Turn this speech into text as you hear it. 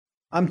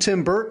I'm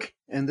Tim Burke,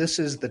 and this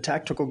is the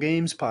Tactical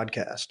Games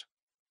Podcast.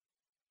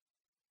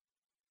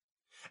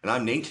 And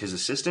I'm Nate, his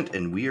assistant,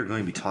 and we are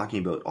going to be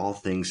talking about all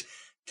things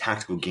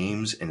tactical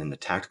games and in the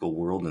tactical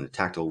world and the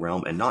tactical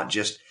realm, and not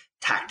just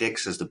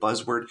tactics as the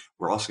buzzword.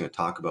 We're also going to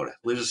talk about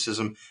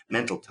athleticism,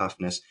 mental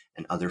toughness,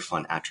 and other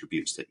fun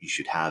attributes that you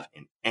should have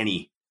in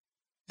anything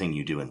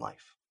you do in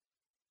life.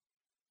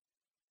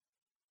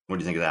 What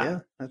do you think of that? Yeah,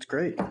 that's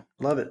great.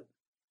 Love it.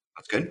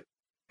 That's good.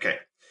 Okay.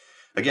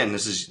 Again,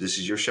 this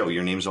is your show.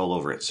 Your name's all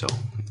over it, so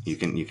you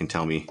can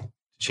tell me to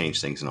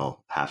change things, and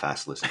I'll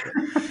half-ass listen to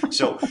it.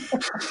 So,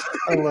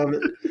 I love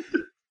it.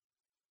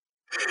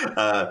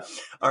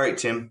 All right,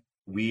 Tim.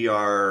 We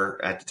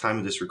are at the time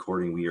of this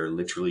recording. We are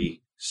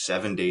literally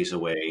 7 days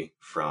away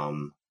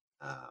from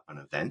an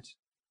event.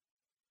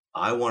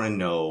 I want to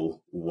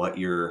know what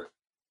your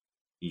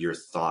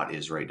thought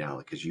is right now,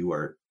 because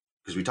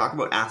we talk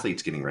about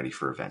athletes getting ready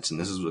for events, and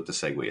this is what the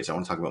segue is. I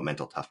want to talk about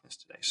mental toughness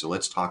today. So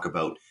let's talk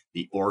about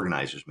the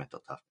organizer's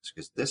mental toughness,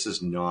 because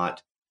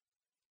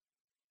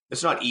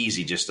it's not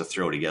easy just to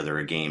throw together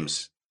a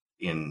games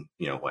in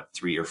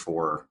 3 or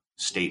 4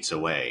 states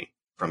away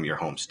from your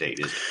home state.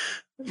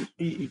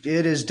 It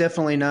is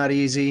definitely not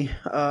easy.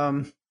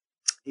 I'm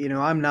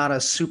not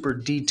a super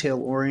detail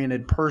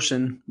oriented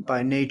person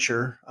by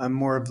nature. I'm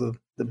more of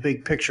the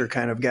big picture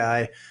kind of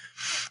guy.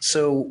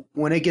 So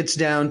when it gets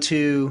down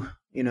to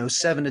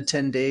 7 to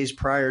 10 days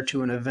prior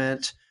to an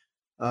event,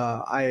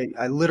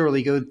 I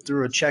literally go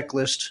through a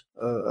checklist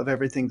of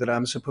everything that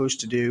I'm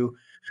supposed to do,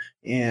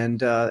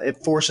 and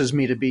it forces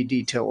me to be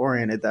detail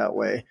oriented that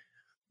way.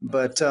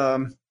 But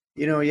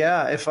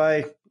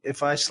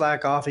if I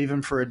slack off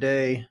even for a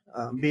day,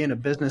 being a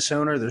business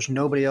owner, there's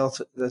nobody else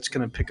that's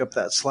going to pick up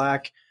that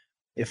slack.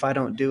 If I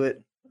don't do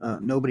it,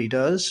 nobody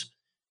does.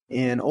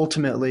 And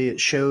ultimately, it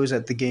shows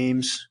at the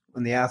games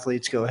when the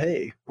athletes go,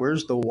 "Hey,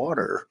 where's the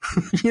water?"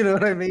 You know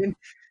what I mean?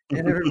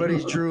 And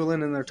everybody's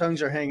drooling and their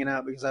tongues are hanging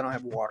out because I don't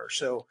have water.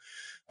 So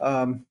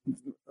a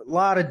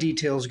lot of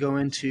details go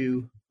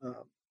into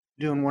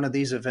doing one of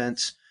these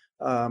events.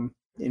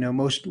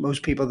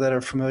 Most people that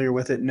are familiar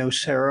with it know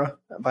Sarah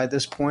by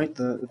this point,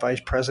 the vice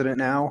president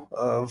now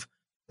of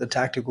the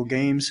Tactical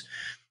Games.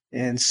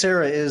 And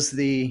Sarah is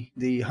the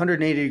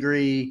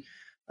 180-degree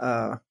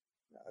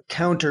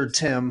counter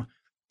Tim,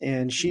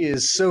 and she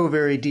is so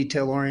very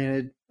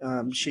detail-oriented.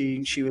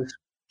 She was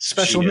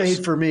special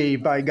made for me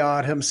by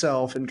God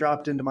himself and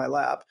dropped into my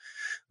lap.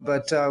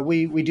 But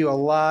we do a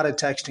lot of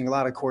texting, a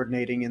lot of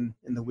coordinating in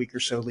the week or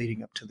so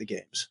leading up to the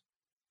games.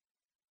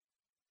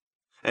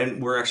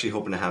 And we're actually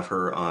hoping to have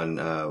her on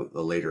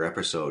a later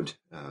episode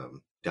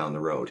down the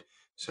road.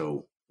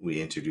 So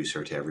we introduce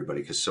her to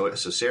everybody. So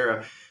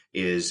Sarah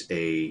is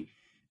I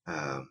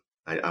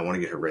want to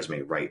get her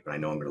resume right, but I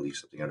know I'm going to leave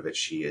something out of it.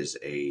 She is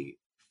a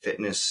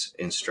fitness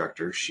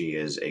instructor. She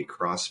is a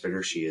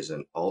CrossFitter. She is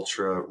an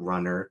ultra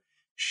runner.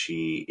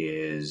 She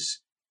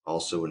is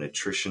also a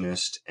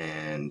nutritionist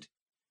and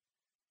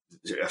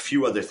a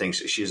few other things.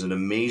 She is an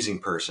amazing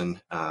person.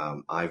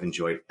 I've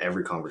enjoyed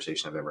every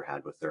conversation I've ever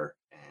had with her.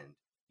 And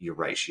you're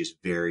right. She's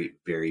very,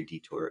 very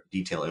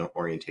detail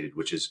orientated,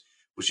 which is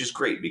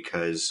great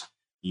because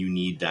you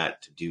need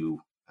that to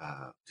do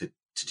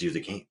the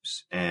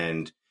games.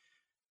 And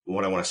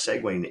what I want to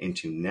segue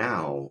into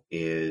now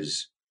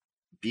is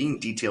being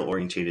detail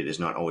orientated is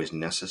not always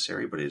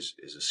necessary, but is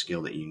a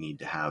skill that you need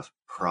to have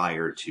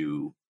prior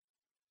to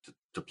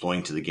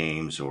deploying to the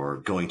games or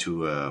going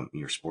to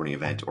your sporting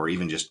event, or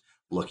even just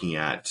looking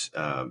at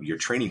your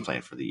training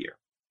plan for the year.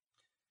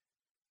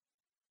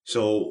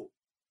 So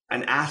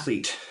an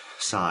athlete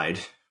side,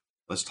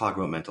 let's talk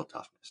about mental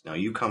toughness. Now,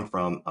 you come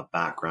from a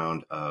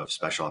background of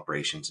special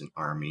operations and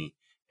Army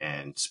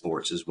and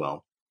sports as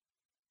well.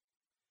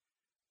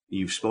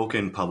 You've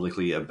spoken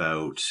publicly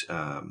about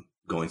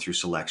going through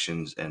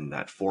selections and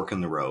that fork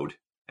in the road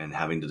and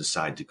having to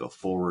decide to go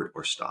forward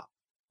or stop.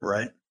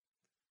 Right.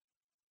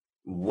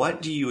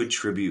 What do you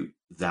attribute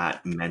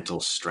that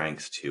mental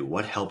strength to?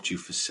 What helped you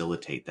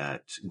facilitate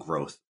that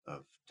growth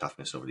of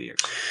toughness over the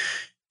years?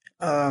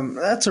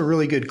 That's a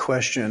really good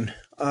question.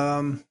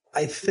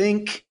 I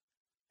think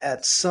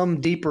at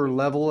some deeper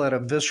level, at a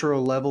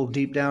visceral level,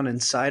 deep down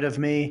inside of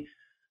me,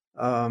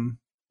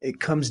 it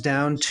comes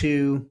down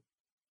to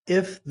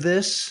if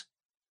this,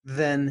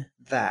 then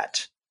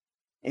that.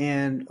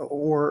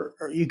 Or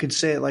you could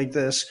say it like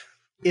this: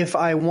 if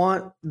I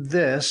want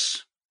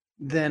this,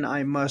 then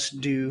I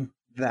must do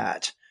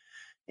that.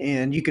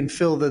 And you can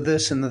fill the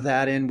this and the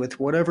that in with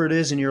whatever it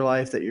is in your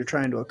life that you're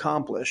trying to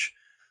accomplish.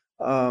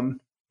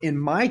 In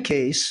my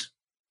case,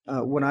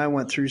 when I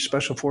went through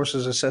Special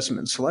Forces Assessment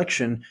and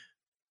Selection,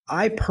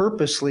 I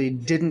purposely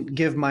didn't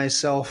give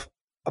myself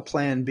a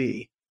plan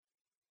B.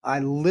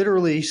 I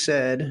literally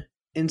said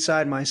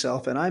inside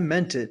myself, and I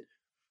meant it,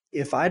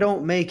 if I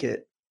don't make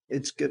it,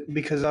 it's good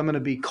because I'm going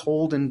to be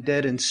cold and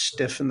dead and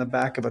stiff in the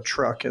back of a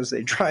truck as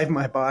they drive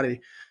my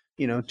body,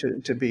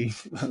 to be,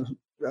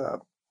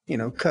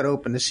 cut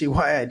open to see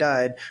why I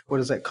died. What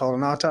is that called?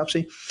 An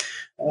autopsy?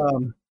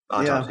 Yeah.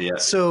 Autopsy, yeah.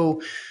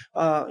 So,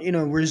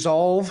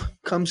 resolve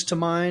comes to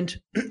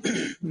mind,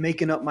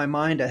 making up my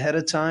mind ahead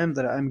of time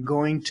that I'm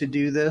going to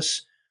do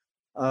this.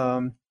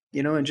 And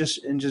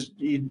just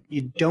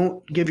you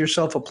don't give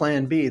yourself a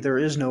plan B. There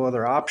is no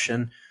other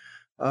option.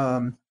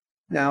 Um,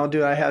 Now,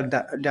 do I have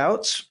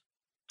doubts?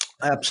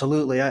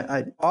 Absolutely.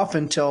 I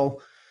often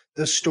tell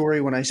this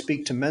story when I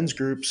speak to men's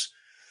groups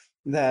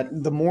that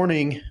the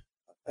morning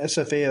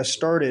SFAS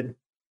started,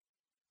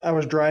 I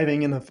was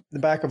driving in the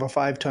back of a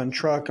 5-ton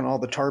truck and all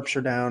the tarps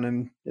are down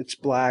and it's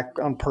black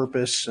on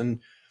purpose.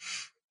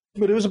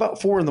 But it was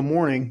about 4 in the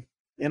morning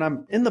and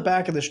I'm in the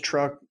back of this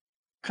truck,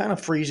 kind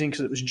of freezing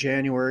because it was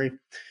January.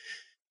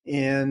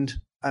 And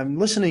I'm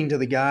listening to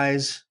the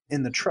guys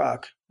in the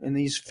truck and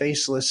these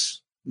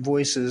faceless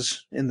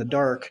voices in the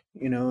dark,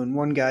 and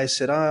one guy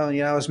said, "Oh,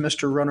 yeah, I was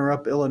Mr. Runner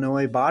Up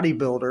Illinois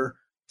bodybuilder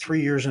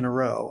 3 years in a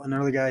row."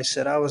 Another guy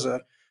said, "I was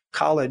a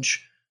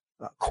college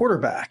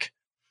quarterback."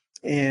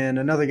 And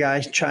another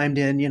guy chimed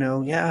in,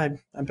 "Yeah,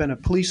 I've been a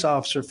police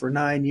officer for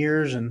 9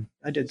 years and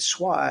I did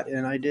SWAT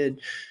and I did,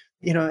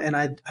 and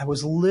I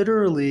was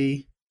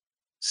literally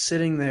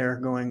sitting there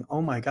going,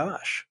 oh my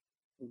gosh,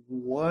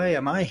 why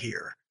am I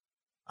here?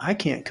 I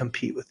can't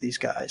compete with these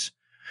guys."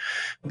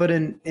 But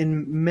in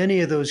many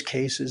of those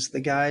cases,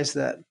 the guys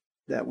that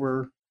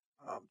were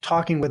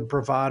talking with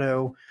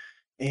bravado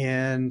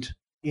and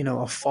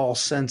a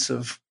false sense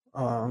of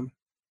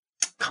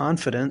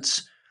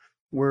confidence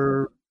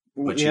were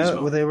yeah, well,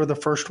 Machismo. they were the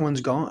first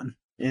ones gone.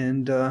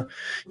 And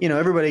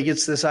everybody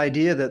gets this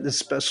idea that this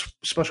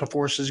special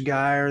forces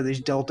guy or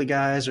these Delta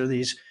guys are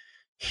these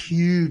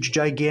huge,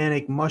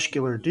 gigantic,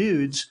 muscular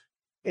dudes,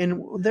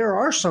 and there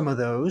are some of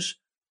those,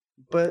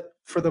 but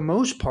for the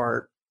most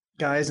part,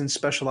 guys in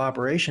special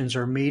operations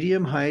are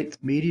medium height,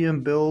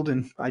 medium build,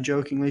 and I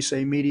jokingly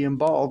say medium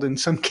bald in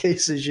some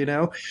cases,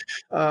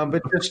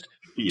 but just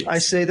I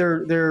Yes. say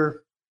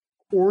they're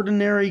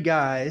ordinary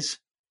guys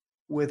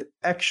with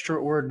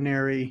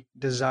extraordinary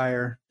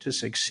desire to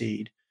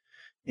succeed.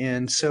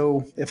 And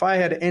so, if I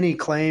had any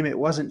claim, it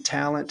wasn't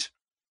talent,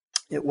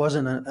 it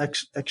wasn't an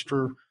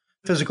extra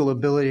physical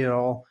ability at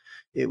all.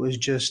 It was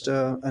just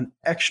an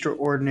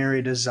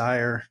extraordinary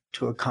desire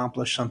to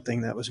accomplish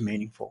something that was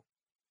meaningful.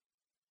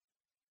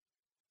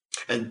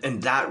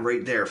 And that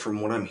right there,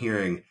 from what I'm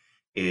hearing,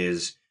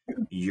 is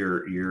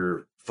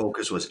your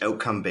focus was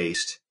outcome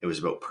based. It was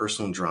about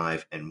personal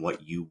drive and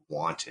what you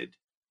wanted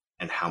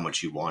and how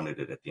much you wanted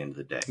it at the end of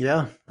the day.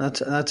 Yeah,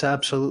 that's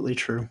absolutely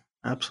true.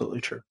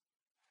 Absolutely true.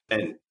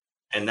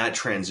 And that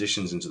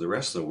transitions into the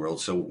rest of the world.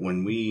 So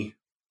when we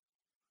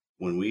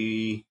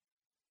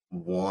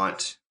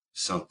want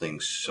something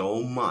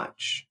so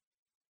much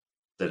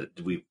that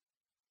we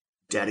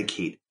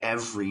dedicate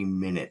every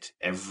minute,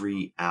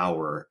 every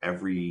hour,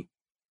 every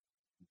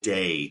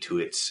day to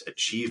its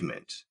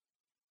achievement,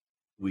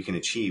 we can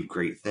achieve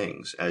great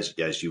things,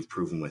 as you've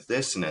proven with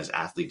this, and as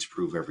athletes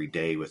prove every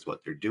day with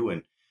what they're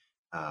doing,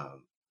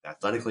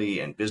 athletically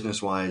and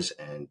business wise,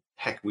 and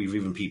heck, we've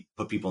even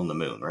put people on the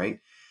moon, right?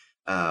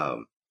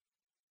 Um,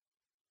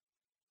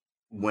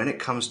 when it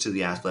comes to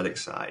the athletic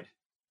side,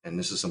 and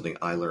this is something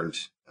I learned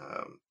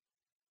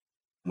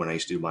when I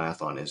used to do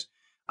biathlon, is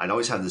I'd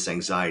always have this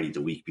anxiety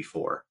the week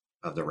before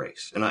of the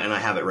race, and I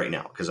have it right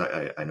now because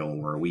I know when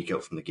we're a week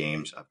out from the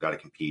games, I've got to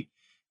compete.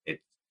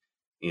 It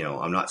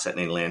I'm not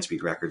setting any land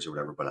speed records or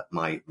whatever, but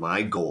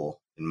my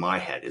goal in my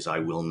head is I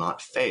will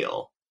not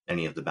fail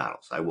any of the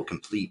battles. I will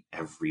complete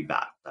every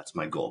battle. That's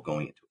my goal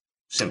going into it.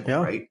 Simple,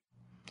 Yeah. right?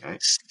 Okay.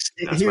 That's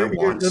my Here, let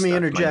wants. me That's my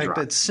interject. drive.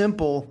 It's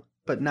simple,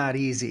 but not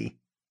easy.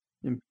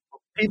 And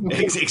people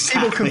confuse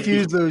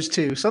Exactly. those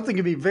two. Something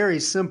can be very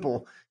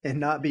simple and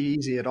not be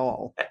easy at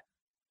all.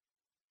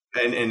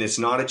 And it's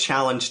not a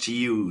challenge to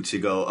you to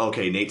go,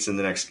 okay, Nate's in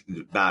the next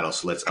battle,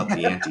 so let's up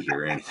the ante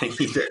here or anything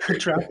either.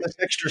 Drop this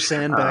extra Uh,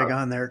 sandbag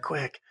on there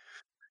quick.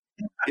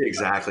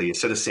 exactly.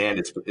 Instead of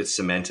sand, it's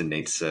cement and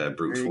Nate's brute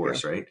There you go.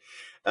 force, right?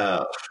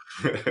 Uh,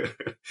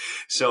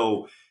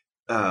 so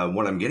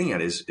what I'm getting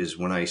at is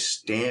when I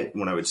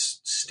would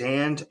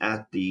stand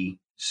at the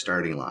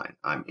starting line,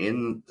 I'm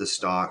in the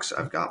stocks,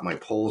 I've got my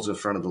poles in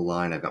front of the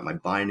line, I've got my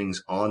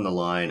bindings on the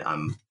line,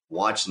 I'm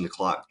watching the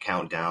clock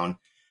count down,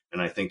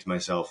 and I think to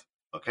myself,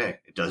 okay,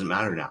 it doesn't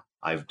matter now.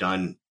 I've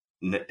done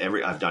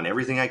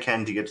everything I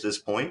can to get to this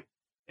point.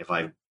 If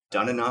I've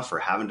done enough or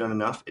haven't done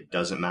enough, it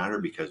doesn't matter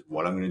because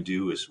what I'm going to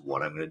do is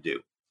what I'm going to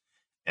do.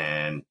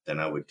 And then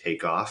I would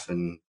take off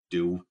and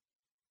do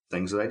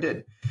things that I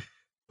did.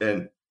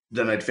 And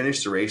then I'd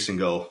finish the race and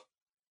go,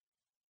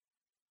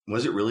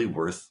 was it really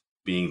worth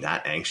being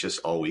that anxious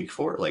all week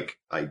for? Like,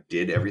 I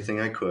did everything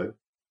I could,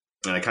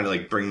 and I kind of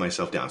like bring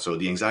myself down. So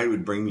the anxiety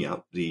would bring me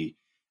up. The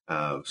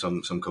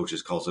some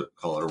coaches call it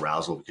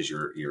arousal because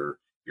you're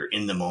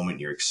in the moment,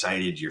 you're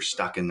excited, you're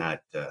stuck in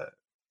that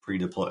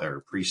pre-deploy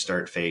or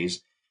pre-start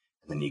phase,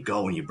 and then you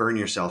go and you burn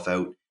yourself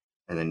out,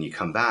 and then you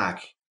come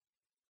back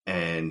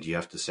and you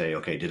have to say,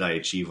 okay, did I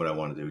achieve what I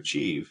wanted to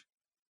achieve?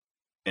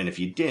 And if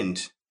you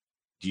didn't,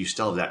 do you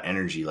still have that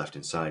energy left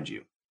inside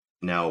you?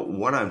 Now,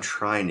 what I'm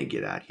trying to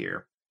get at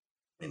here,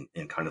 and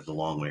kind of the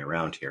long way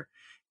around here,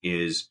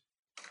 is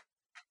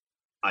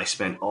I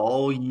spent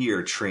all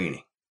year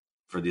training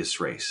for this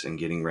race and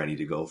getting ready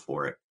to go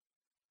for it.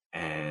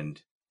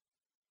 And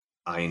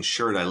I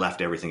ensured I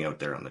left everything out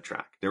there on the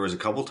track. There was a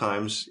couple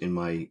times in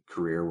my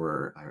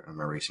career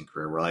my racing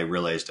career, where I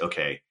realized,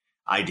 okay,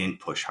 I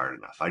didn't push hard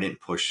enough. I didn't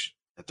push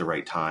at the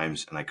right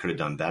times, and I could have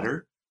done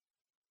better.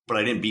 But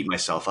I didn't beat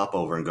myself up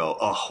over and go,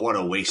 oh, what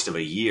a waste of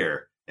a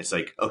year. It's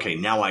like, okay,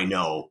 now I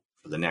know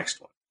for the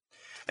next one.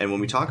 And when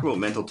we talk about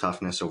mental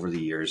toughness over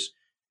the years,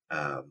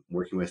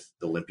 working with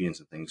the Olympians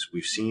and things,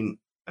 we've seen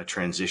a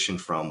transition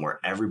from where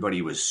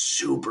everybody was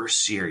super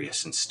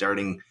serious and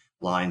starting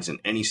lines in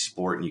any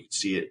sport, and you could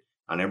see it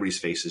on everybody's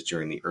faces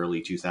during the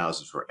early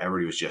 2000s, where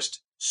everybody was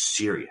just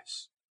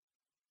serious.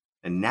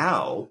 And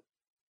now,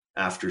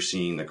 after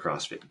seeing the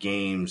CrossFit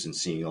Games and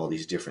seeing all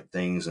these different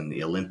things and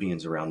the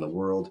Olympians around the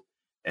world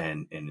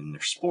and in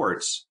their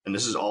sports, and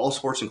this is all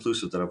sports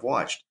inclusive that I've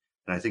watched,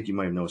 and I think you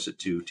might have noticed it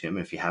too, Tim.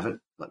 If you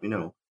haven't, let me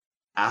know.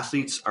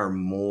 Athletes are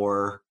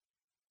more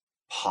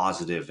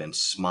positive and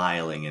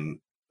smiling and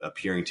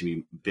appearing to be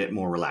a bit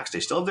more relaxed. They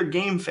still have their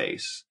game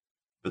face,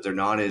 but they're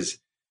not as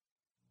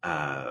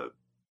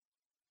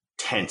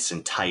tense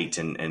and tight,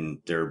 and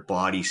their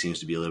body seems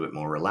to be a little bit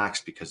more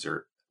relaxed because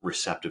they're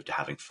receptive to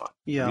having fun.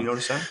 Yeah. Have you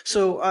noticed that?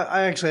 So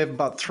I actually have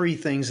about three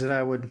things that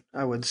I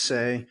would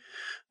say.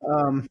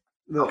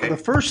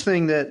 The first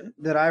thing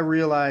that I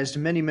realized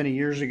many, many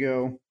years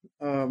ago,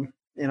 and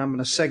I'm going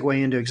to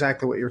segue into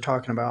exactly what you're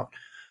talking about.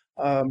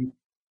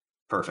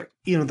 Perfect.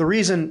 The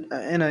reason,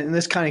 and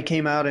this kind of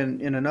came out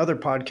in another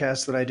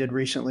podcast that I did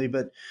recently,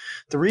 but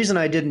the reason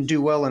I didn't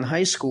do well in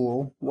high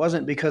school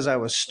wasn't because I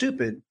was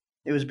stupid.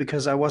 It was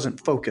because I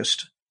wasn't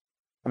focused.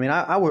 I mean,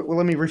 well,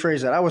 let me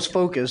rephrase that. I was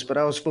focused, but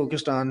I was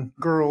focused on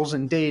girls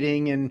and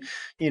dating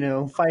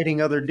and,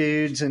 fighting other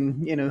dudes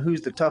and,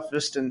 who's the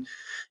toughest and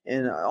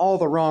all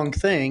the wrong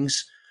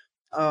things.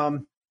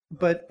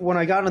 But when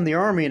I got in the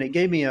Army, and it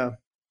gave me a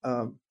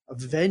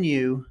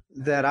venue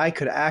that I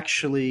could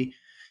actually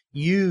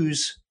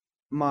use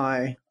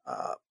my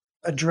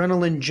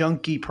adrenaline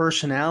junkie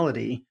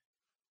personality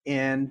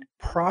and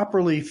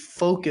properly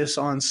focus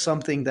on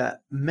something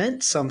that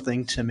meant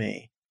something to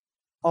me,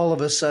 all of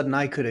a sudden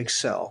I could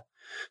excel.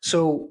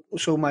 So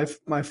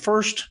my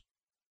first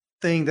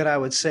thing that I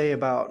would say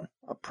about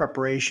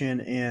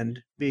preparation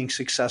and being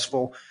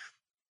successful,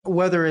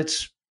 whether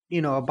it's a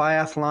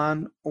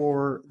biathlon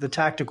or the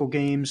tactical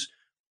games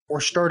or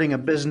starting a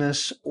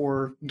business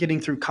or getting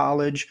through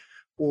college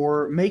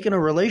or making a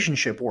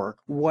relationship work,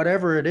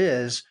 whatever it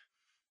is,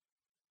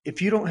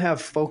 if you don't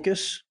have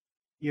focus,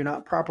 you're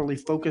not properly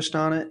focused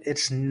on it,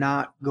 it's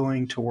not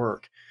going to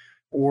work,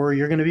 or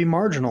you're going to be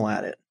marginal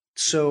at it.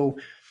 So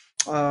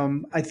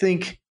I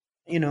think,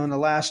 in the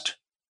last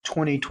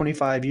 20,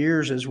 25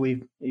 years, as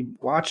we've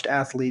watched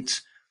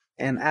athletes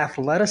and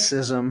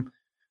athleticism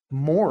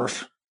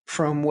morph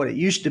from what it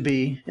used to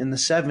be in the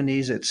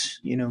 70s, it's,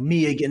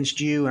 me against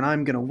you and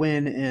I'm going to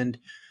win. And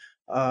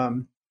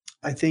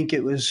I think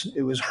it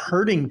was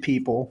hurting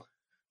people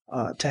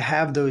to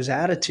have those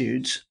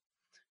attitudes.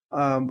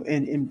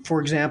 And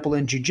for example,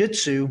 in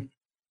jiu-jitsu,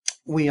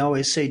 we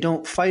always say,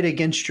 don't fight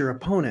against your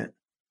opponent,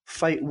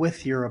 fight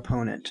with your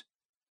opponent.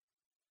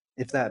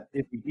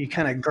 If you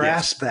kind of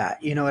grasp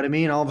that, you know what I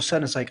mean? All of a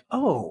sudden it's like,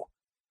 oh,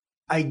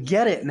 I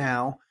get it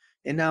now.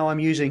 And now I'm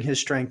using his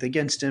strength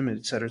against him,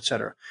 et cetera, et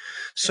cetera.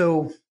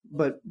 So,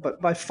 but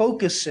by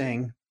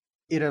focusing,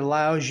 it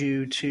allows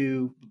you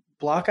to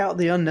block out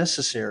the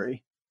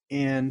unnecessary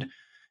and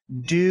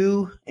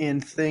do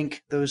and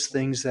think those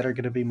things that are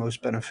going to be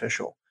most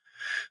beneficial.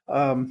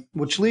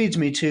 Which leads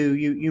me to,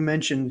 you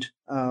mentioned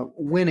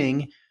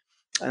winning.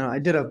 I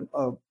did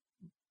a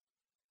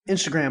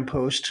Instagram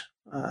post,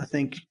 I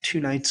think 2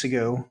 nights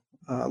ago,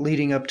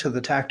 leading up to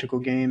the tactical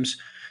games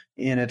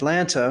in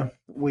Atlanta.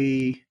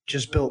 We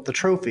just built the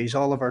trophies.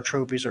 All of our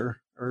trophies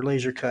are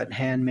laser cut and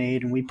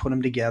handmade, and we put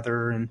them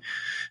together, and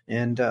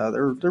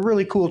they're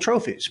really cool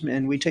trophies,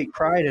 and we take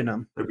pride in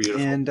them. They're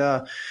beautiful.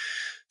 And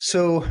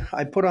so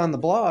I put on the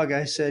blog,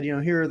 I said,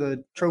 here are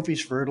the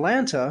trophies for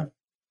Atlanta.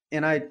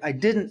 And I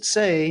didn't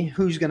say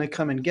who's going to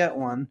come and get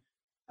one.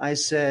 I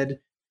said,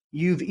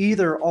 you've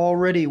either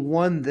already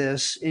won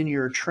this in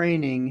your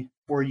training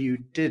or you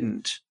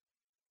didn't.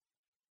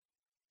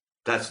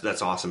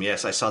 That's awesome.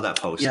 Yes, I saw that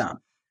post. Yeah.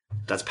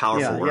 That's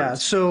powerful words. Yeah.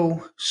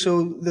 So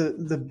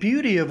the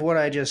beauty of what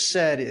I just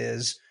said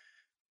is,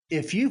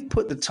 if you've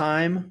put the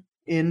time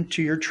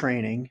into your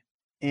training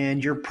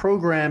and your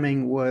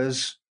programming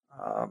was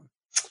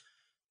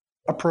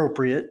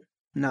appropriate,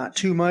 not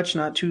too much,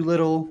 not too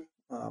little,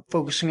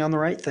 focusing on the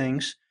right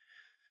things,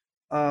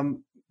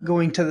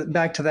 going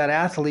back to that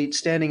athlete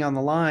standing on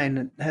the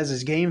line, has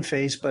his game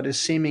face but is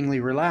seemingly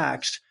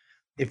relaxed.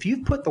 If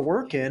you've put the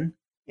work in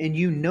and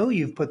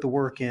you've put the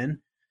work in,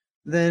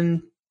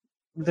 then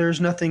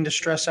there's nothing to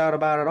stress out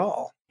about at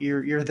all.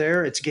 You're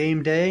there. It's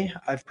game day.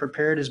 I've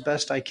prepared as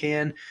best I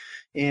can,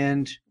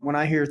 and when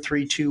I hear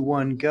 3, 2,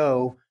 1,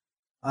 go,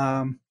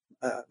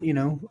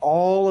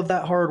 all of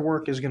that hard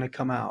work is going to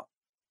come out.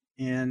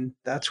 And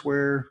that's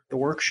where the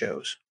work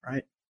shows,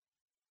 right?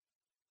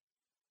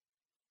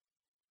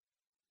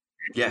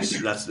 Yes,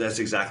 that's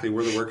exactly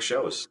where the work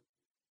shows.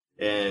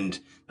 And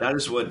that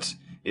is what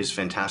is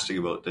fantastic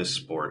about this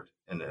sport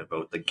and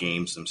about the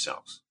games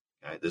themselves.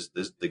 Okay?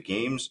 The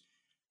games,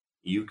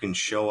 you can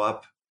show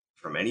up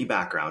from any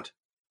background,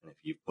 and if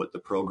you put the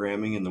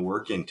programming and the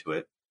work into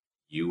it,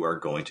 you are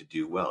going to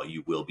do well.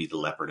 You will be the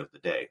leopard of the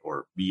day,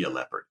 or be a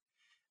leopard,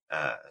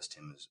 as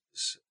Tim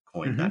has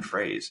coined that Mm-hmm.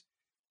 phrase.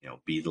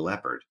 Be the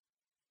leopard.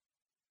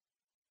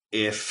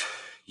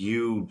 If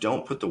you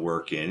don't put the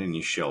work in and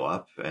you show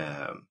up,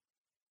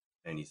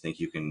 and you think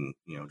you can,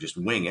 just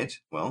wing it,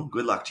 well,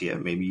 good luck to you.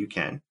 Maybe you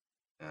can.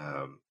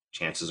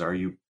 Chances are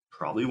you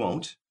probably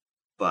won't,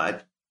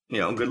 but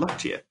good luck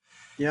to you.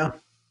 Yeah.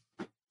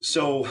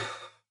 So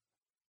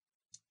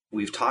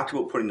we've talked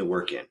about putting the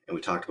work in, and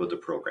we talked about the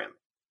program.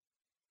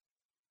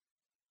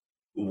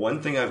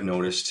 One thing I've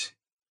noticed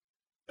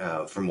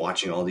from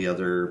watching all the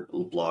other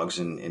blogs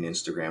and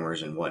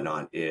Instagrammers and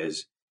whatnot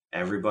is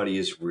everybody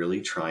is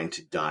really trying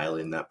to dial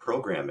in that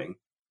programming.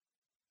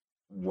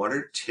 What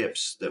are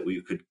tips that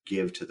we could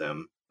give to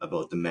them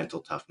about the mental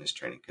toughness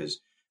training? Because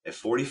a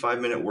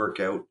 45-minute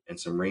workout and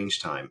some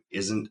range time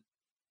isn't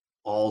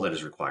all that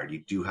is required.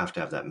 You do have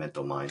to have that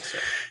mental mindset.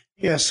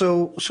 Yeah,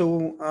 so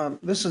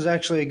this is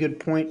actually a good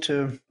point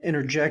to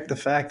interject the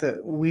fact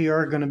that we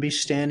are going to be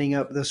standing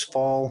up this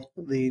fall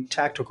the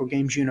Tactical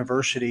Games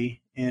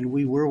University, and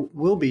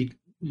will be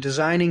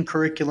designing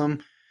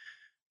curriculum.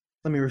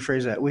 Let me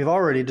rephrase that. We've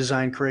already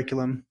designed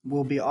curriculum.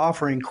 We'll be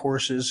offering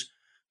courses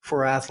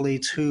for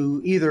athletes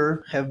who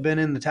either have been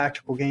in the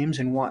tactical games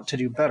and want to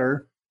do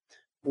better,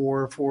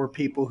 or for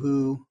people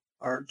who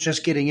are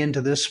just getting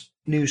into this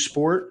new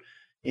sport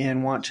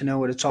and want to know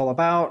what it's all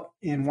about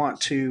and want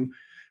to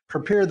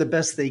prepare the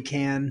best they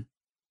can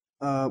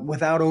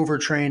without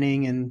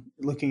overtraining and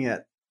looking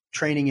at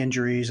training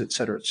injuries, et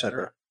cetera, et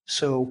cetera.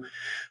 So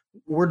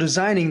we're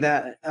designing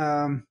that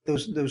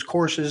those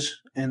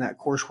courses and that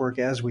coursework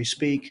as we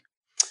speak.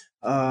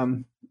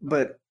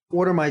 But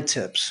what are my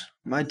tips?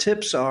 My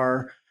tips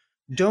are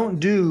don't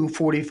do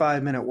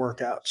 45-minute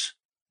workouts.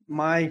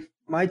 My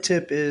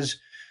tip is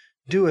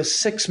do a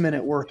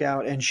 6-minute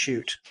workout and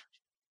shoot,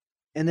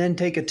 and then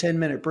take a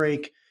 10-minute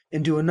break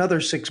and do another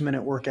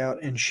 6-minute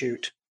workout and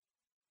shoot,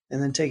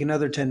 and then take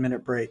another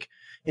 10-minute break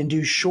and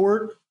do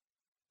short,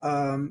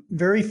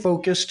 very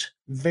focused,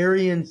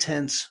 very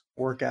intense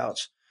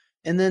workouts.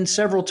 And then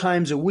several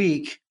times a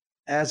week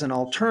as an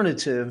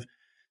alternative,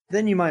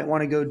 then you might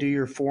want to go do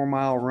your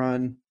 4-mile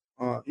run,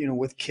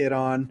 with kit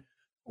on,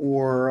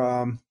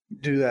 or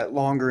do that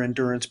longer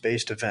endurance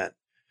based event.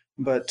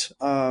 But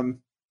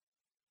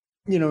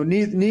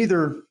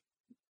neither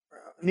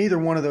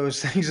one of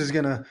those things is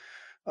going to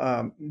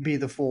be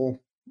the full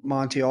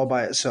Monty all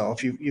by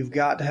itself. You've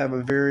got to have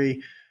a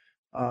very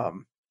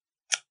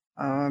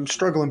I'm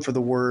struggling for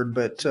the word,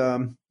 but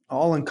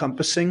all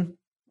encompassing,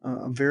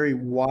 very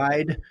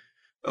wide,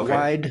 Okay.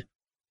 wide.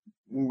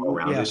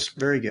 Well-rounded. Yes,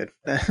 very good.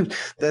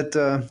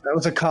 That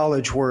was a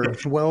college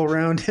word.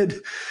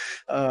 Well-rounded.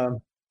 Uh,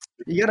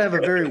 you got to have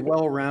a very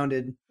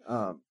well-rounded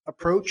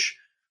approach,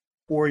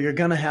 or you're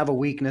going to have a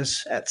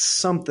weakness at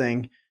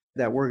something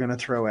that we're going to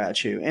throw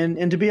at you.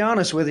 And to be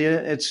honest with you,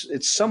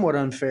 it's somewhat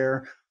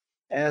unfair.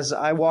 As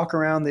I walk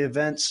around the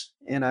events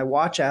and I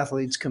watch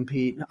athletes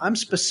compete, I'm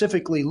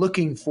specifically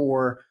looking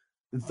for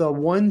the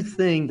one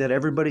thing that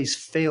everybody's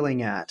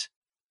failing at.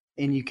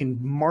 And you can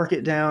mark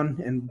it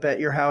down and bet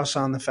your house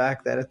on the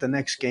fact that at the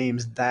next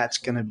games, that's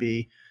going to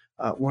be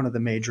one of the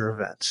major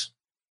events.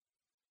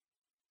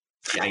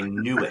 I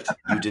knew it.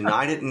 You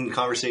denied it in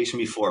conversation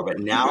before, but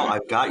now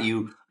I've got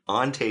you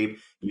on tape.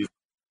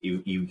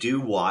 You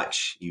do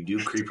watch. You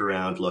do creep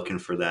around looking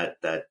for that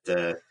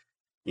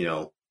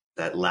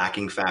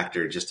lacking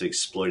factor just to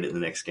exploit it in the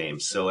next game.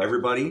 So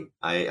everybody,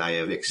 I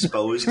have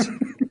exposed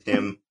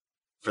him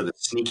for the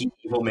sneaky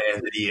evil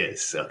man that he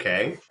is.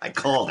 Okay, I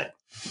called it.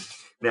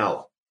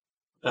 Now,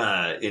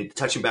 in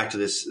touching back to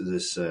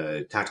this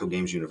Tactical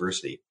Games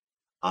University,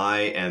 I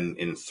am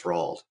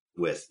enthralled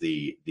with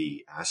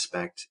the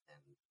aspect and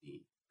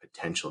the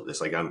potential of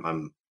this. Like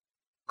I'm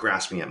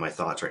grasping at my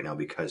thoughts right now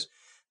because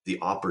the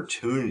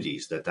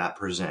opportunities that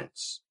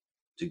presents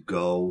to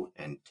go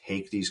and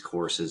take these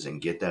courses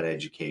and get that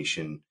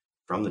education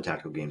from the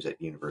Tactical Games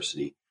at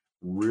university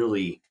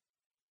really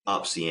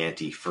ups the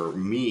ante. For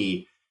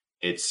me,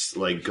 it's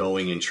like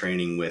going and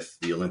training with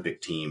the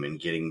Olympic team and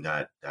getting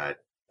that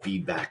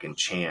feedback and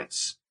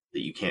chance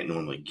that you can't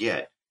normally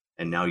get.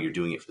 And now you're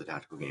doing it for the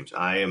Tactical Games.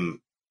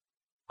 I'm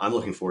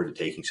looking forward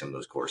to taking some of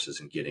those courses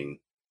and getting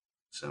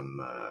some,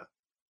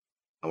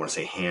 I want to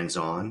say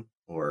hands-on,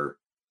 or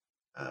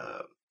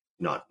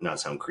not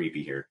sound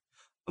creepy here.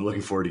 I'm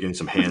looking forward to getting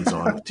some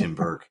hands-on with Tim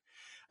Burke.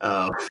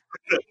 But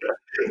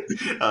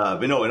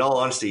no, in all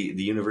honesty,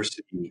 the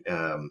university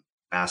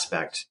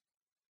aspect,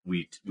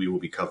 we will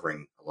be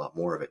covering a lot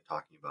more of it,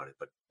 talking about it,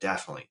 but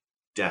definitely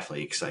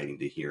exciting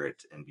to hear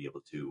it and be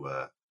able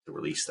to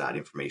release that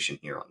information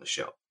here on the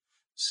show.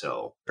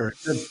 So, Very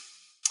good.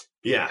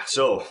 yeah.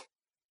 So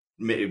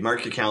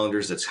mark your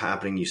calendars. That's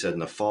happening. You said in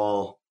the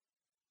fall.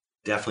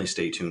 Definitely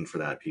stay tuned for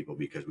that, people,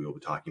 because we will be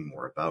talking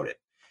more about it.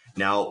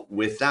 Now,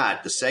 with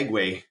that, the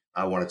segue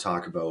I want to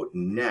talk about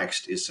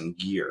next is some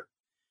gear.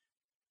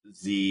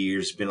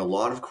 There's been a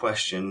lot of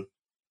question.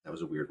 That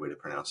was a weird way to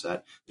pronounce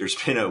that. There's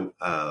been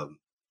a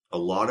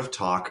lot of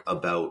talk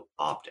about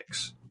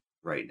optics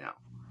right now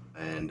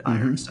and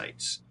iron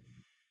sights.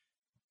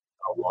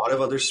 A lot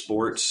of other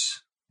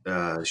sports,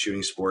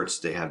 shooting sports,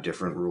 they have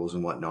different rules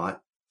and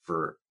whatnot.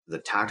 For the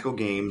tactical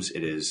games,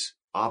 it is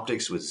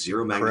optics with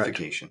zero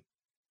magnification.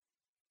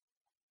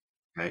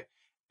 Correct. Okay.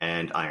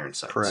 And iron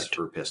sights. Correct.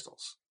 For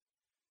pistols.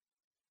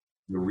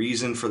 The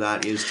reason for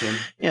that is, Tim?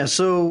 Yeah,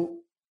 so,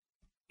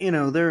 I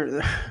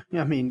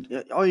mean,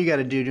 all you got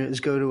to do is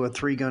go to a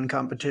 3-gun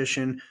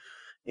competition.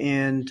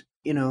 And,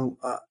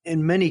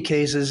 in many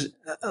cases,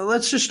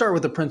 let's just start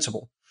with the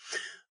principle.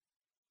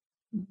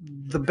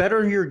 The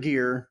better your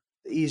gear,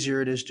 the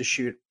easier it is to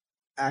shoot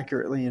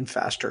accurately and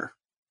faster,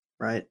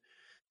 right?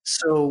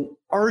 So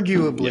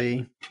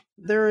arguably,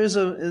 there is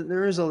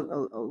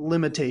a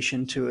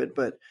limitation to it,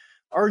 but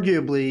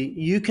arguably,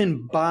 you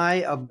can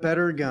buy a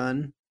better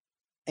gun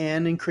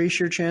and increase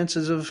your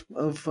chances of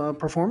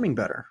performing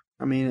better.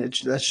 I mean,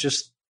 that's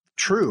just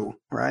true,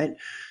 right?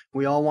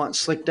 We all want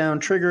slick down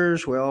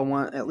triggers. We all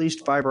want at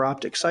least fiber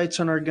optic sights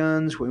on our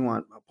guns. We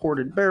want a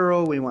ported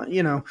barrel. We want,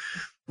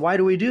 why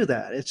do we do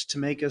that? It's to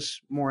make us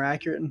more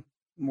accurate and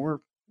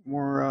more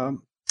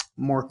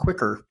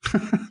quicker,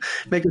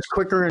 make us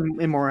quicker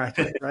and more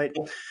accurate, right?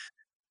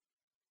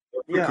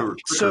 Yeah.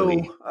 So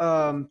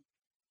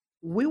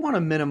we want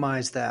to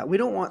minimize that. We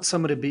don't want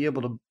somebody to be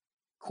able to,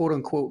 quote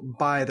unquote,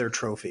 buy their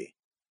trophy.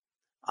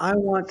 I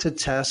want to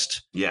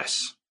test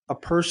a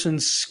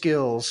person's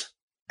skills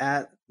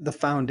at the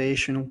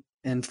foundational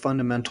and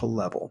fundamental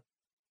level.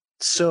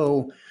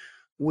 So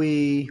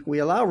we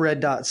allow red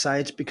dot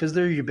sights because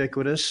they're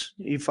ubiquitous.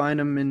 You find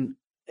them in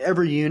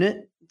every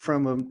unit,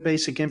 from a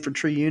basic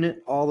infantry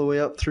unit all the way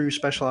up through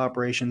special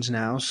operations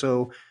now.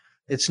 So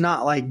it's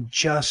not like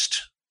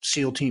just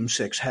SEAL Team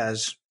 6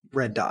 has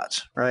red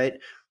dots, right?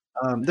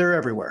 They're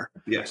everywhere.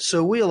 Yes.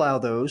 So we allow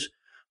those.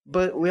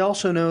 But we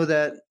also know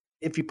that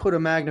if you put a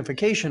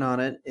magnification on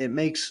it, it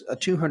makes a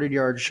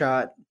 200-yard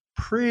shot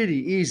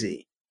pretty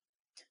easy.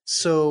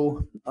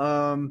 So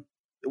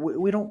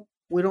we don't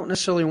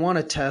necessarily want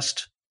to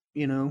test,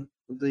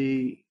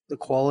 the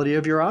quality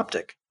of your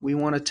optic. We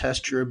want to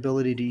test your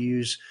ability to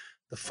use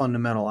the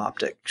fundamental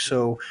optic.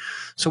 So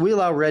we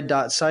allow red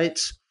dot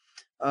sights,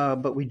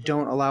 but we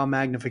don't allow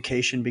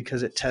magnification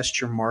because it tests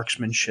your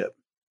marksmanship.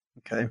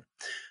 Okay.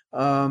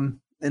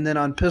 And then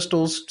on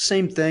pistols,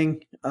 same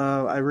thing.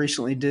 I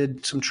recently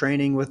did some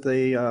training with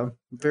a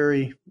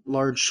very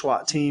large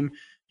SWAT team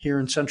here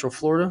in Central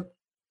Florida.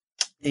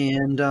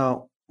 And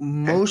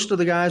most of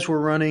the guys were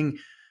running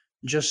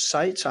just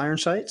sights, iron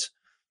sights.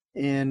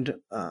 And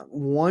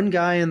one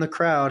guy in the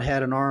crowd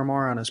had an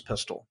RMR on his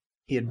pistol.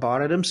 He had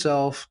bought it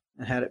himself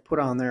and had it put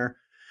on there.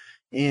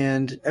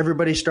 And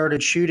everybody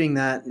started shooting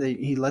that.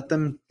 He let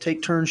them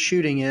take turns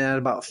shooting it at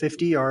about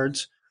 50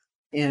 yards.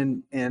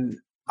 And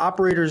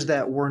operators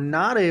that were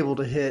not able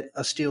to hit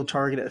a steel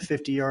target at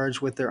 50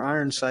 yards with their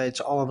iron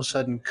sights all of a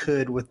sudden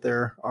could with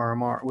their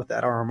RMR, with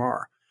that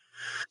RMR.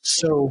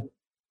 So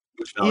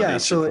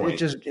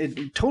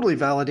it totally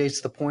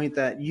validates the point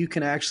that you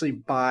can actually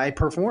buy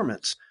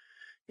performance.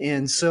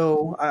 And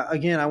so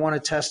again, I want to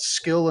test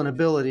skill and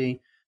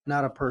ability,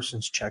 not a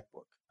person's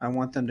checkbook. I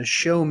want them to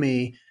show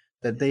me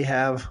that they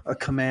have a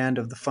command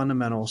of the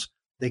fundamentals.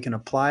 They can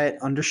apply it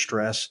under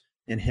stress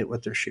and hit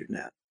what they're shooting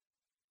at.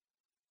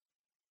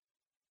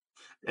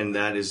 And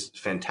that is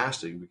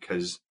fantastic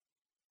because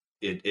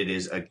it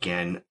is,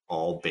 again,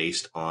 all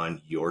based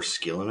on your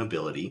skill and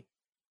ability,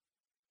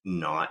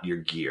 not your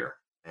gear.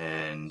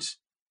 And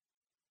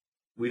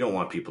we don't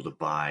want people to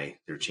buy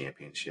their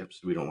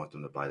championships. We don't want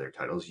them to buy their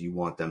titles. You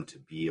want them to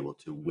be able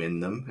to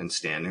win them and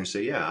stand there and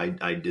say, yeah,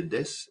 I did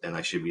this and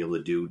I should be able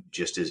to do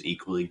just as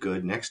equally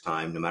good next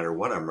time, no matter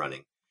what I'm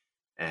running.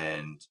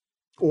 And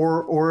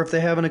or if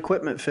they have an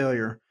equipment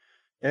failure.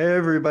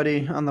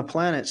 Everybody on the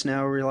planet's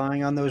now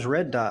relying on those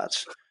red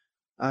dots.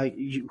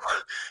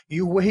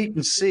 You wait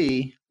and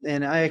see.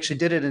 And I actually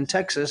did it in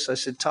Texas. I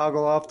said,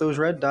 toggle off those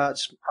red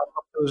dots,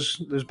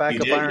 those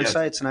backup iron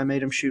sights, and I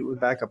made them shoot with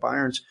backup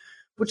irons,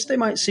 which they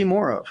might see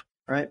more of,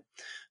 right?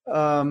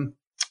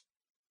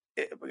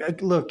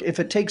 Look, if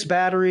it takes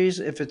batteries,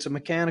 if it's a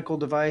mechanical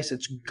device,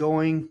 it's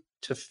going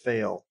to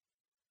fail.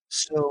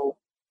 So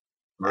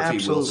Murphy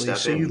absolutely.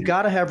 So you've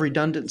got to have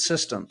redundant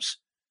systems.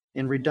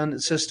 And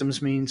redundant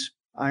systems means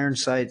iron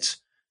sights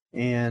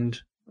and,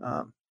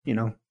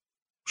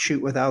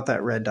 shoot without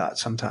that red dot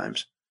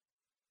sometimes.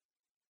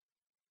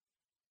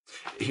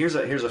 Here's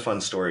a fun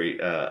story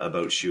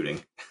about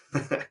shooting.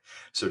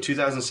 So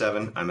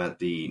 2007, I'm at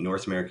the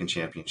North American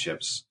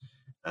Championships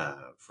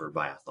for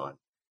biathlon.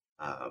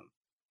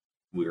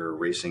 We were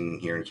racing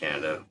here in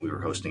Canada. We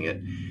were hosting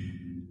it.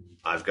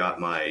 I've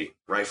got my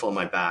rifle on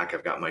my back.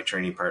 I've got my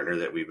training partner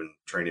that we've been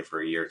training for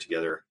a year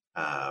together.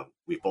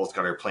 We both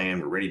got our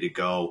plan. We're ready to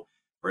go.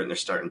 We're in their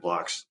starting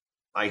blocks.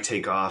 I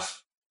take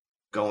off,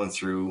 going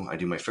through. I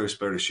do my first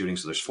bout of shooting.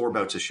 So there's 4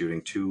 bouts of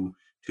shooting, two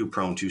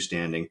prone, 2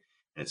 standing.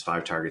 and it's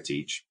 5 targets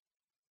each.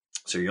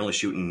 So you're only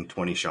shooting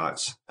 20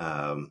 shots,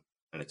 and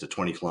it's a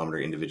 20-kilometer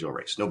individual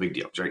race. No big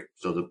deal, right?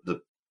 So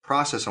the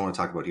process I want to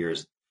talk about here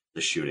is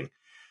the shooting.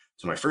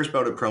 So my first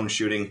bout of prone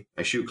shooting,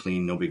 I shoot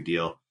clean, no big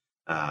deal.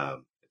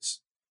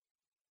 It's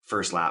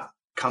first lap,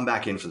 come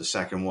back in for the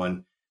second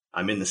one.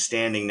 I'm in the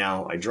standing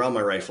now. I draw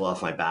my rifle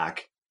off my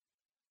back.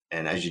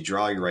 And as you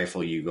draw your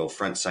rifle, you go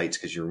front sights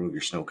because you remove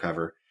your snow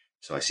cover.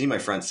 So I see my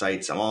front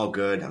sights. I'm all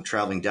good. I'm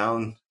traveling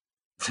down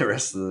the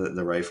rest of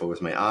the rifle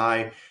with my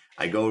eye.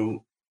 I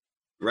go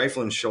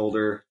rifle and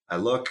shoulder. I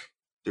look.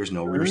 There's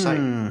no rear sight.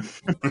 No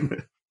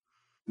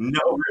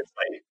rear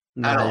sight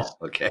at all.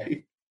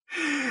 Okay.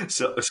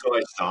 So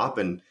I stop,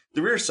 and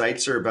the rear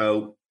sights are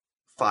about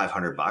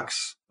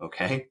 $500.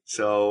 Okay.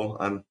 So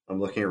I'm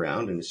looking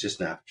around, and it's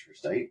just an aperture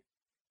sight.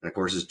 And of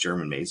course, it's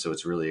German made, so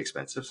it's really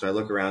expensive. So I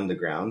look around the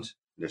ground.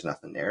 There's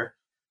nothing there.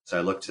 So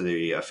I look to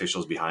the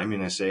officials behind me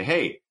and I say,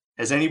 hey,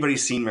 has anybody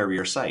seen my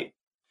rear sight?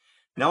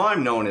 Now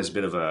I'm known as a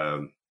bit of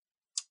a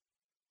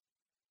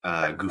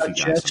goofy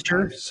guy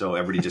sometimes. So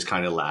everybody just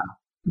kind of laughed.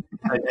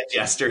 A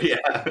jester,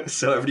 yeah.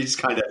 So everybody just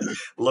kind of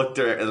looked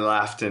and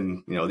laughed.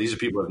 And, these are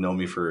people who have known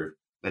me for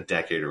a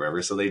decade or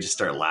whatever. So they just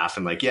start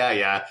laughing like,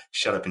 yeah,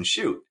 shut up and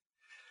shoot.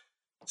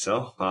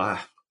 So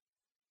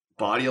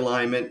body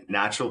alignment,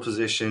 natural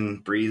position,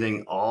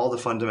 breathing, all the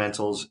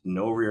fundamentals,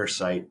 no rear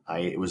sight.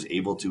 I was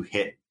able to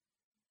hit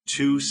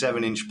 2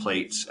 7-inch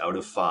plates out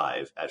of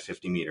 5 at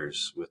 50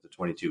 meters with the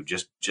 22,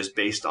 just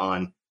based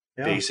on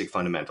basic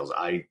fundamentals.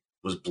 I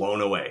was blown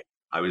away.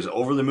 I was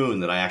over the moon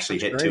that I actually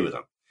hit great. 2 of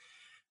them.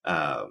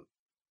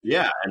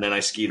 And then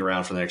I skied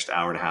around for the next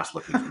hour and a half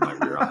looking for my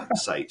rear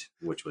sight,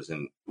 which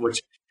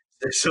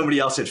somebody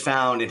else had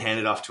found and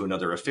handed off to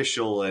another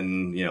official,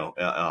 and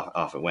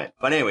off it went.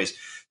 But anyways,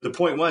 the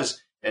point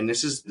was, and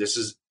this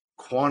is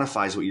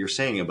quantifies what you're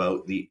saying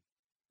about the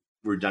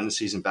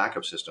redundancies and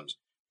backup systems.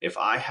 If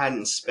I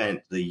hadn't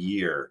spent the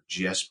year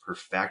just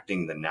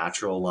perfecting the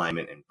natural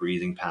alignment and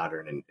breathing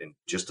pattern and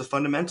just the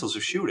fundamentals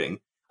of shooting,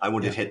 I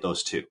would have hit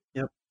those 2.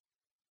 Yep.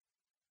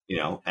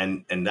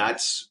 And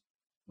that's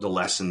the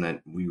lesson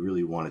that we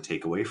really want to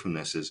take away from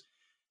this is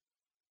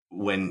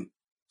when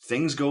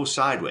things go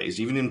sideways,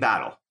 even in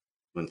battle,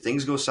 when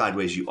things go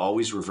sideways, you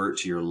always revert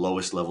to your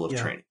lowest level of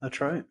training. That's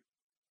right.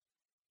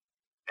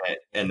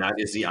 And that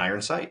is the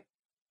iron sight.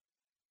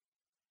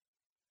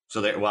 So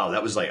that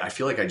was like, I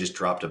feel like I just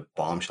dropped a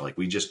bombshell. Like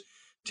we just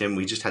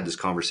had this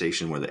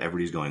conversation where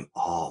everybody's going,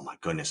 oh my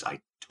goodness,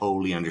 I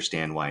totally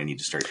understand why I need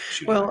to start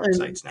shooting iron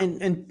sights now.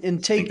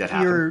 And take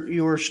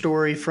your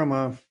story from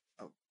a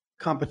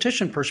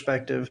competition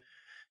perspective,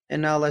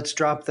 and now let's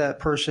drop that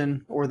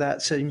person or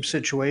that same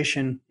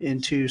situation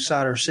into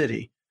Sadr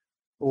City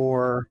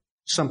or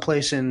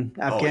someplace in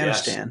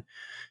Afghanistan. Oh, yes.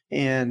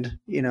 And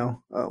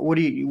what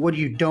do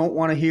you don't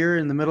want to hear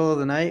in the middle of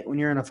the night when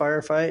you're in a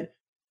firefight?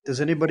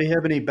 Does anybody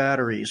have any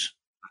batteries?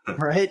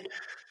 Right?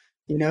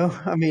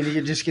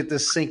 You just get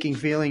this sinking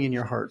feeling in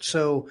your heart.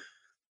 So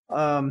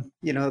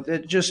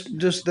it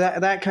just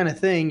that kind of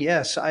thing.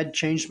 Yes, I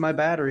changed my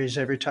batteries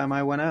every time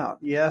I went out.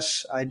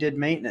 Yes, I did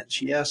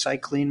maintenance. Yes, I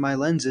cleaned my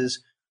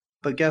lenses.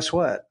 But guess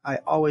what? I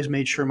always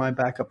made sure my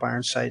backup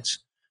iron sights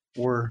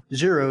were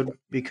zeroed,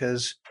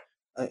 because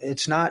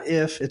it's not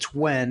if, it's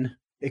when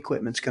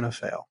equipment's going to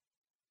fail.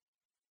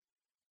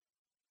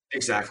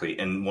 Exactly.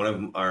 And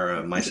one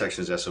of my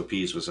section's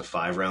SOPs was a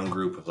 5-round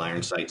group of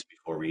iron sights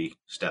before we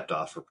stepped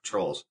off for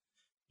patrols.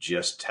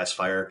 Just test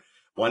fire.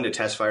 1, to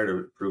test fire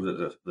to prove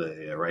that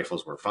the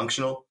rifles were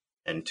functional,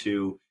 and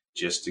 2,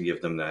 just to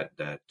give them that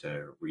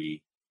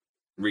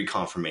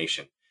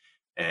reconfirmation.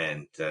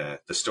 And the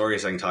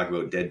stories I can talk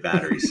about dead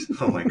batteries.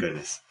 Oh my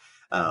goodness.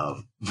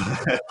 I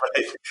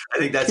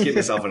think that's getting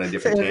us off on a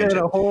different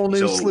tangent. A whole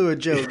new slew of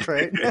jokes,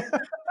 right?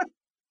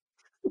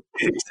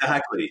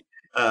 Exactly.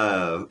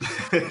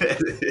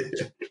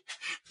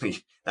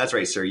 That's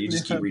right, sir. You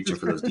just keep reaching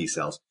for those D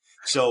cells.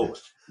 So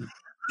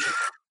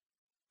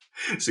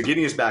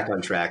getting us back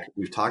on track,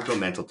 we've talked about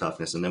mental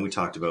toughness, and then we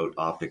talked about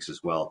optics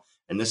as well.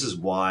 And this is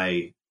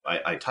why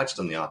I touched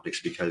on the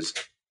optics, because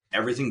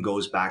everything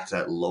goes back to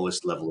that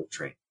lowest level of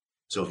training.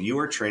 So if you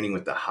are training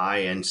with the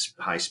high-end,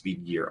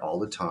 high-speed gear all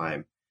the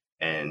time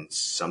and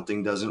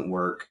something doesn't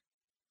work,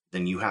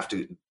 then you have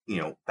to,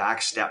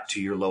 back step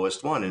to your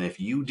lowest one. And if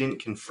you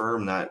didn't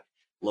confirm that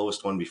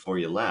lowest one before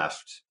you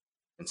left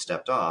and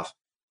stepped off,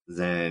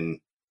 then,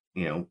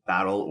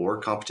 battle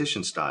or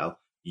competition style,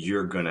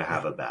 you're going to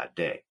have a bad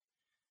day.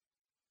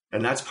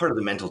 And that's part of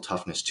the mental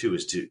toughness too,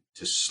 is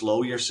to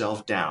slow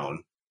yourself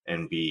down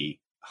and be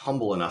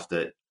humble enough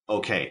that,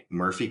 okay,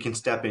 Murphy can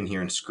step in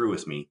here and screw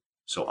with me,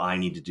 so I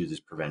need to do this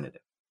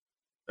preventative.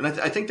 And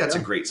I think that's a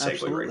great segue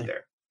absolutely. Right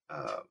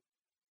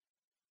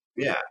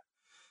there.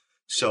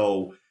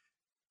 So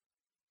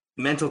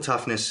mental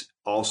toughness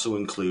also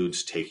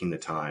includes taking the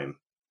time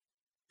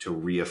to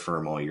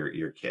reaffirm all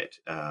your kit.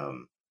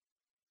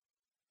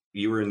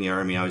 You were in the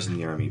Army, I was in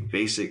the Army.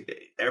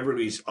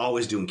 Everybody's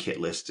always doing kit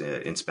list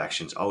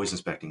inspections, always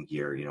inspecting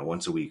gear,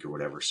 once a week or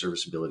whatever,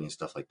 serviceability and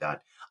stuff like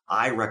that.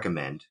 I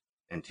recommend,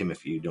 and Tim,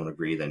 if you don't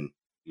agree, then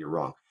you're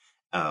wrong.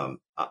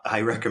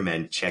 I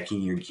recommend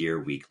checking your gear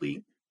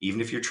weekly,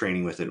 even if you're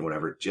training with it and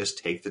whatever. Just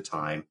take the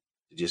time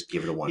to just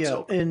give it a once Yeah,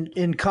 over.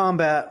 in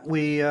combat,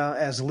 we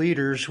as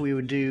leaders we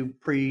would do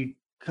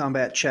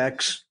pre-combat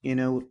checks.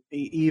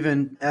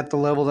 Even at the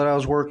level that I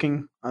was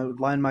working, I would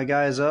line my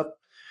guys up.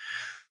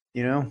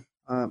 You know,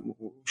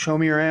 show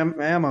me your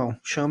ammo.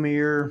 Show me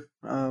your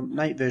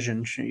night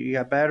vision. You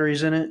got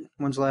batteries in it.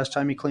 When's the last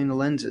time you cleaned the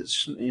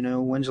lenses?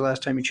 When's the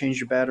last time you changed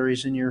your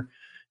batteries in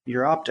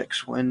your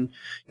optics? When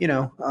you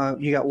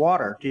got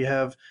water. Do you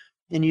have?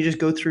 And you just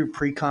go through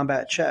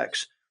pre-combat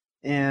checks.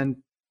 And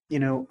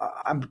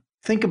I'm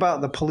think about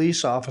the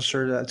police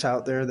officer that's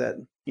out there that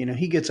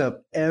he gets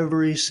up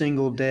every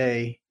single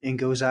day and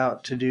goes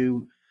out to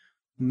do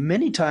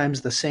many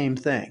times the same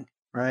thing,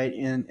 right?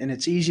 And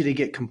it's easy to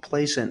get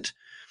complacent.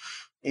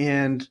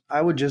 And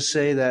I would just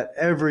say that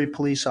every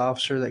police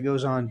officer that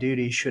goes on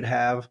duty should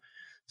have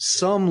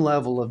some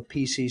level of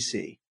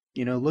PCC.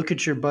 Look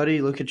at your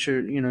buddy, look at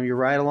your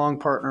ride along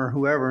partner,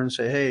 whoever, and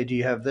say, hey, do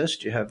you have this?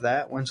 Do you have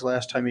that? When's the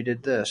last time you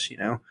did this?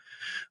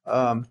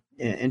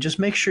 And just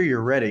make sure you're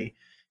ready.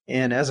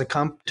 And as a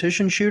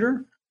competition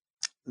shooter,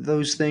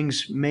 those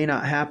things may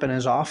not happen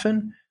as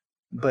often,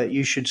 but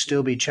you should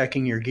still be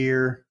checking your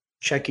gear,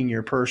 checking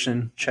your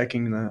person,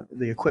 checking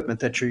the equipment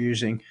that you're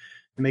using,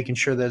 and making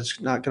sure that it's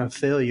not going to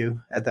fail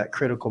you at that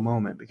critical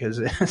moment. Because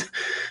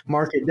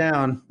mark it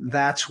down,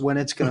 that's when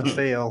it's going to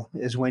fail,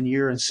 is when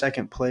you're in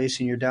second place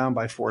and you're down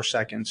by 4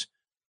 seconds,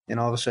 and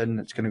all of a sudden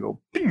it's going to go,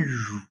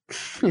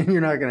 and you're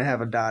not going to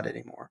have a dot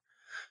anymore.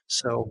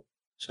 So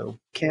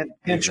can't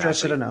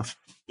stress it enough.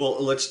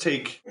 Well, let's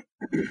take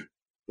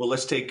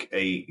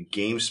a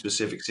game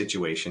specific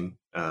situation.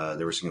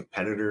 There was a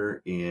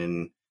competitor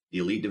in the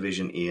elite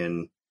division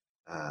and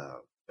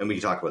we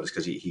can talk about this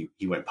because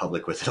he went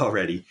public with it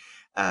already.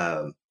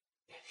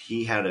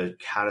 He had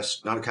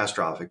not a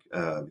catastrophic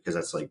because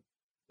that's like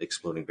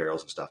exploding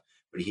barrels and stuff,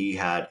 but he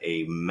had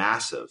a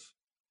massive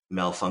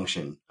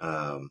malfunction.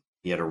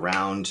 He had a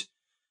round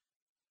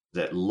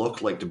that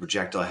looked like the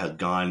projectile had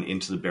gone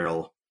into the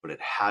barrel, but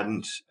it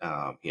hadn't.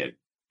 He had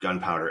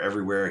gunpowder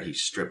everywhere. He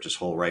stripped his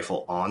whole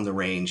rifle on the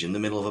range in the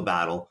middle of a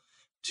battle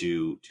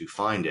to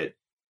find it,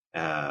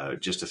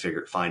 just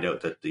to find out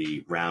that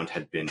the round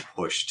had been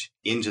pushed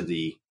into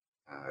the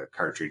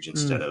cartridge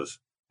instead of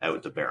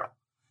out the barrel.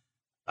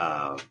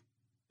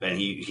 And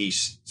he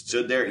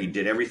stood there. He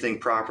did everything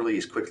properly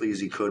as quickly as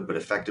he could, but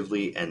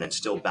effectively, and then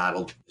still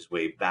battled his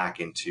way back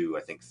into,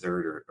 I think,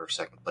 third or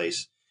second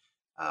place.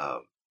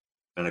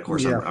 And of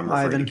course, I'm referring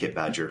Ivan. to Kit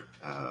Badger.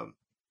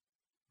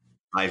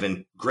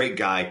 Ivan, great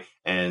guy,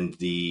 and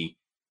the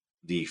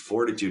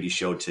fortitude he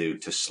showed to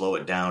slow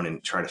it down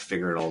and try to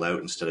figure it all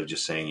out instead of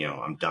just saying,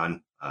 I'm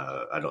done.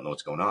 I don't know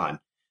what's going on,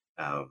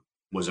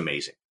 was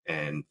amazing.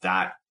 And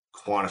that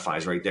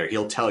quantifies right there.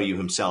 He'll tell you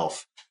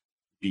himself,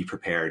 be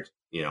prepared,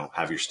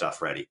 have your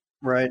stuff ready.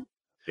 Right.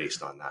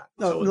 Based on that.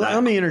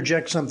 Let me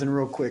interject something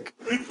real quick.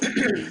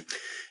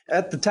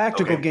 At the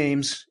tactical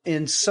games,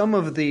 in some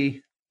of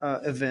the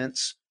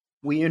events,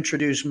 we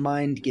introduce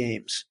mind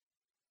games.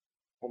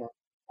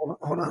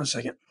 Hold on a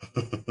second.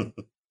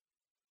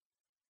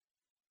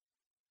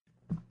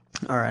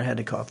 All right, I had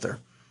to cough there.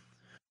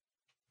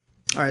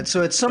 All right,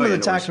 so at some of the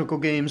tactical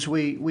games,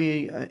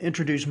 we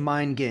introduce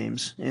mind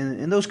games,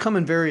 and those come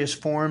in various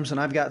forms, and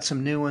I've got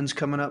some new ones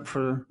coming up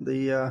for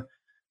the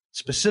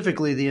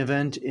specifically the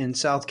event in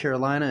South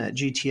Carolina at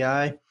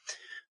GTI.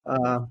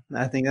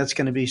 I think that's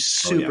going to be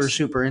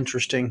super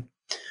interesting.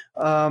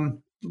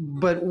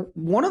 But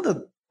one of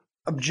the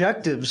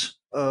objectives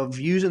of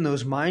using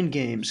those mind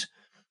games,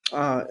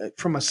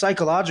 from a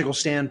psychological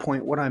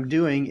standpoint, what I'm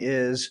doing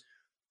is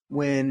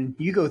when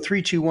you go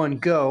 3, 2, 1,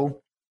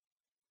 go,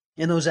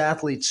 and those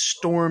athletes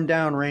storm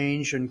down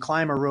range and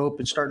climb a rope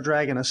and start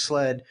dragging a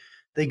sled,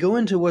 they go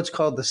into what's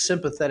called the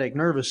sympathetic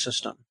nervous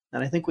system.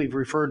 And I think we've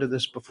referred to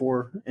this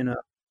before in a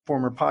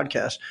former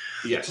podcast.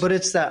 Yes. But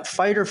it's that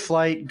fight or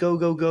flight, go,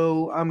 go,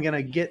 go. I'm going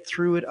to get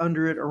through it,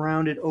 under it,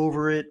 around it,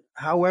 over it.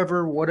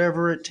 However,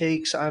 whatever it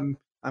takes, I'm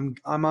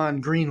on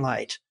green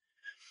light.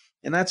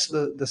 And that's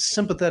the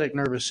sympathetic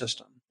nervous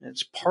system.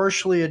 It's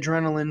partially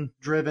adrenaline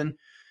driven,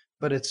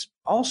 but it's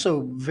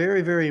also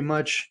very, very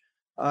much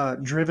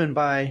driven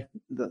by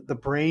the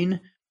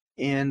brain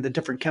and the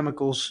different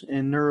chemicals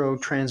and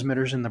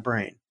neurotransmitters in the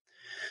brain.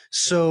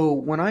 So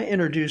when I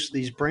introduce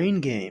these brain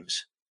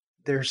games,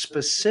 they're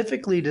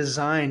specifically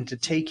designed to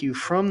take you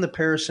from the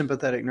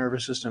parasympathetic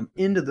nervous system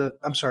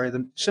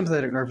the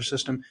sympathetic nervous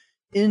system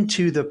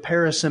into the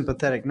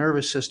parasympathetic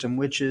nervous system,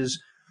 which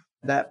is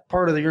that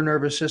part of your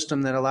nervous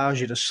system that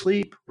allows you to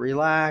sleep,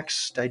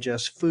 relax,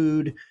 digest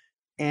food,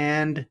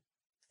 and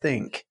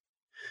think.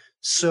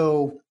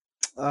 So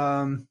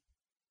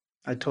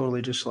I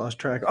totally just lost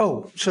track.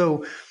 Oh,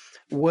 so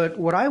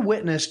what I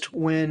witnessed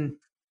when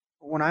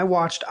I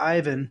watched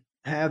Ivan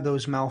have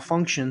those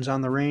malfunctions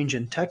on the range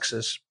in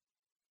Texas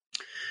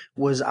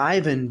was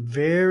Ivan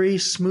very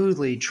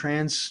smoothly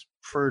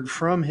transferred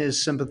from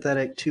his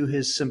sympathetic to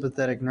his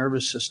sympathetic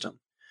nervous system.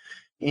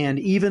 And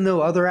even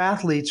though other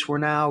athletes were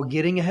now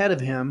getting ahead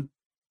of him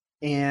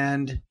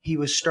and he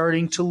was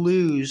starting to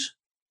lose,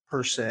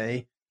 per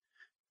se,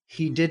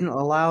 he didn't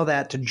allow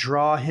that to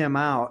draw him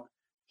out.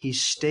 He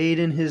stayed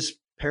in his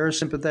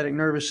parasympathetic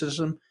nervous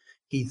system.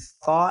 He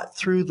thought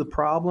through the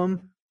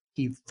problem.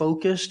 He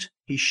focused.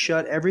 He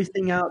shut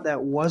everything out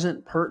that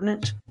wasn't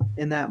pertinent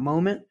in that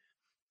moment.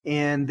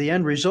 And the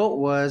end result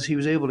was he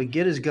was able to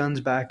get his guns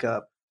back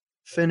up,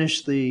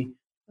 finish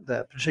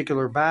that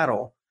particular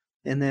battle,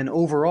 and then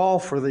overall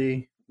for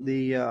the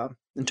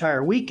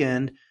entire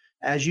weekend,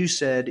 as you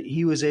said,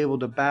 he was able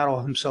to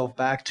battle himself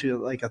back to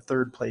like a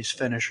third place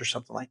finish or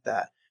something like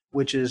that,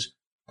 which is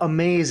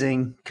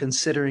amazing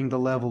considering the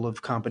level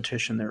of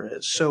competition there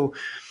is. So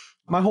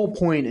my whole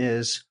point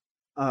is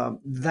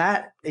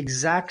that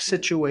exact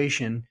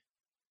situation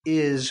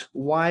is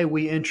why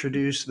we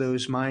introduce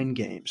those mind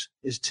games,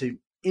 is to,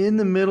 in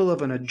the middle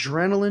of an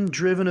adrenaline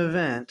driven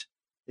event,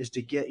 is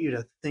to get you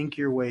to think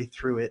your way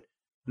through it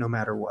no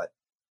matter what.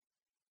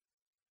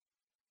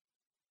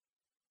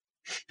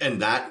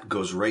 And that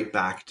goes right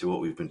back to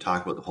what we've been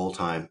talking about the whole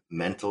time,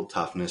 mental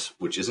toughness,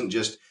 which isn't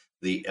just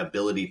the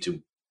ability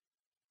to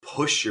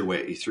push your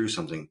way through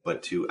something,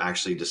 but to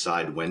actually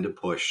decide when to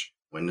push,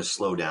 when to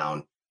slow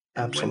down,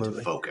 and Absolutely. when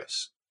to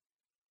focus.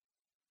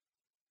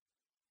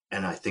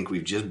 And I think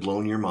we've just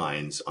blown your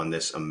minds on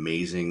this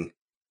amazing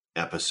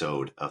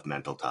episode of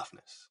Mental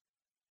Toughness.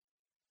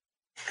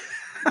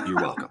 You're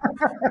welcome.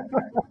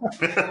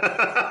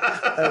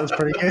 That was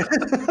pretty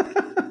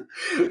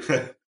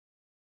good.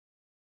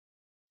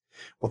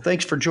 Well,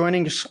 thanks for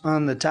joining us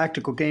on the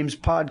Tactical Games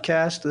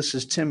podcast. This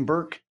is Tim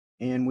Burke,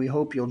 and we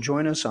hope you'll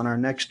join us on our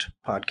next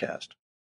podcast.